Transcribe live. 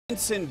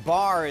Vincent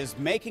Bar is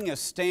making a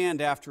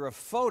stand after a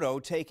photo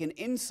taken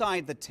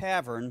inside the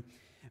tavern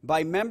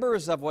by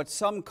members of what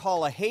some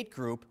call a hate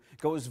group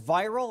goes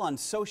viral on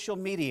social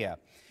media.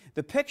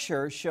 The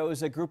picture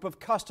shows a group of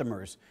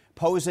customers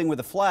posing with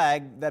a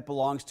flag that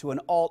belongs to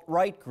an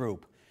alt-right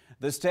group.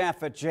 The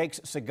staff at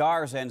Jake's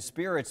Cigars and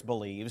Spirits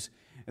believes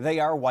they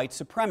are white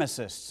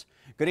supremacists.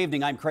 Good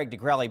evening, I'm Craig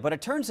DeGrelli, but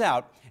it turns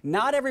out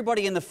not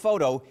everybody in the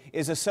photo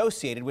is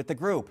associated with the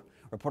group.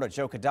 Reporter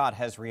Joe Cadotte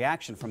has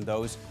reaction from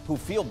those who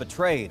feel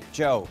betrayed.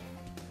 Joe.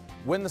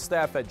 When the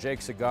staff at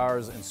Jake's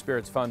Cigars and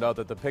Spirits found out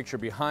that the picture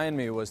behind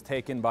me was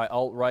taken by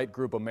alt-right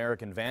group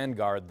American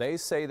Vanguard, they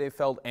say they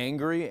felt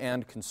angry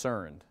and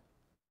concerned.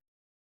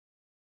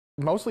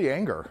 Mostly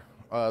anger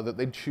that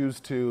they'd choose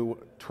to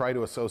try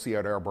to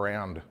associate our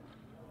brand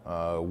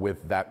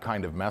with that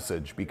kind of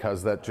message,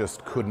 because that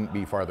just couldn't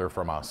be farther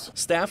from us.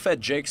 Staff at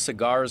Jake's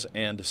Cigars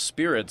and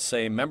Spirits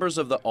say members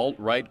of the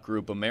alt-right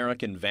group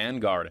American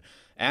Vanguard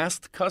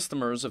asked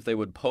customers if they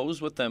would pose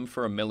with them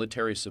for a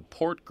military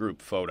support group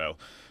photo.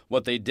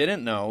 What they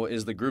didn't know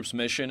is the group's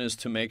mission is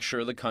to make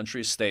sure the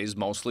country stays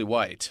mostly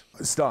white.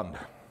 Stunned.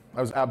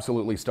 I was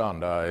absolutely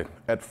stunned.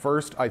 At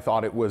first, I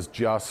thought it was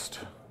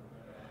just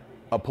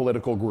a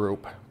political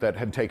group that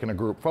had taken a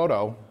group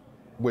photo,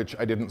 which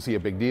I didn't see a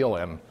big deal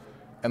in.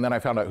 And then I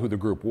found out who the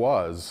group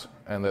was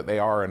and that they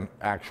are an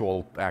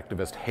actual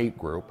activist hate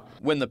group.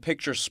 When the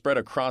picture spread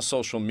across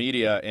social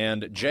media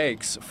and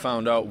Jake's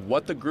found out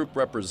what the group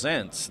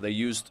represents, they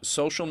used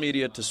social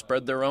media to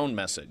spread their own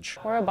message.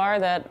 We're a bar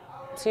that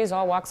sees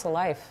all walks of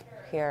life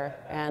here,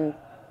 and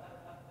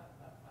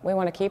we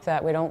want to keep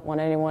that. We don't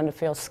want anyone to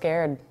feel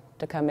scared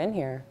to come in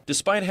here.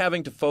 Despite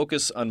having to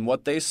focus on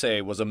what they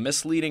say was a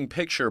misleading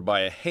picture by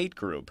a hate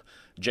group,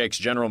 Jake's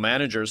general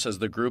manager says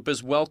the group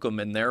is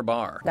welcome in their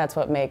bar. That's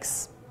what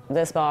makes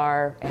this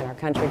bar and our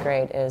country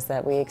great, is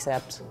that we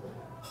accept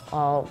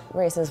all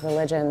races,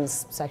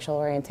 religions, sexual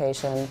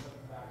orientation.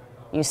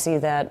 You see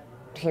that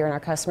here in our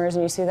customers,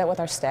 and you see that with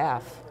our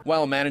staff.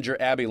 While manager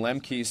Abby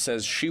Lemke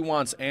says she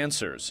wants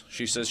answers,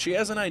 she says she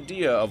has an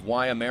idea of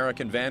why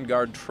American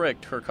Vanguard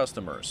tricked her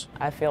customers.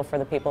 I feel for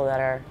the people that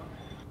are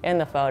in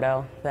the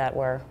photo that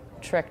were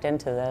tricked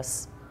into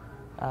this.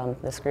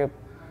 This group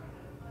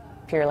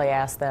purely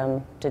asked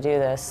them to do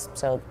this,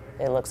 so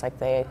it looks like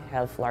they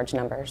have large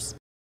numbers.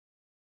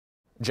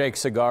 Jake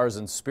Cigars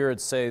and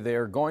Spirits say they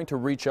are going to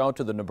reach out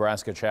to the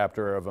Nebraska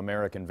chapter of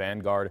American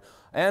Vanguard.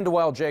 And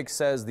while Jake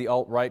says the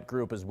alt-right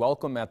group is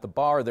welcome at the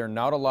bar, they're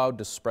not allowed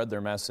to spread their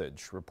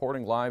message.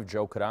 Reporting live,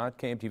 Joe Cadotte,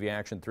 KMTV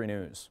Action 3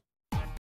 News.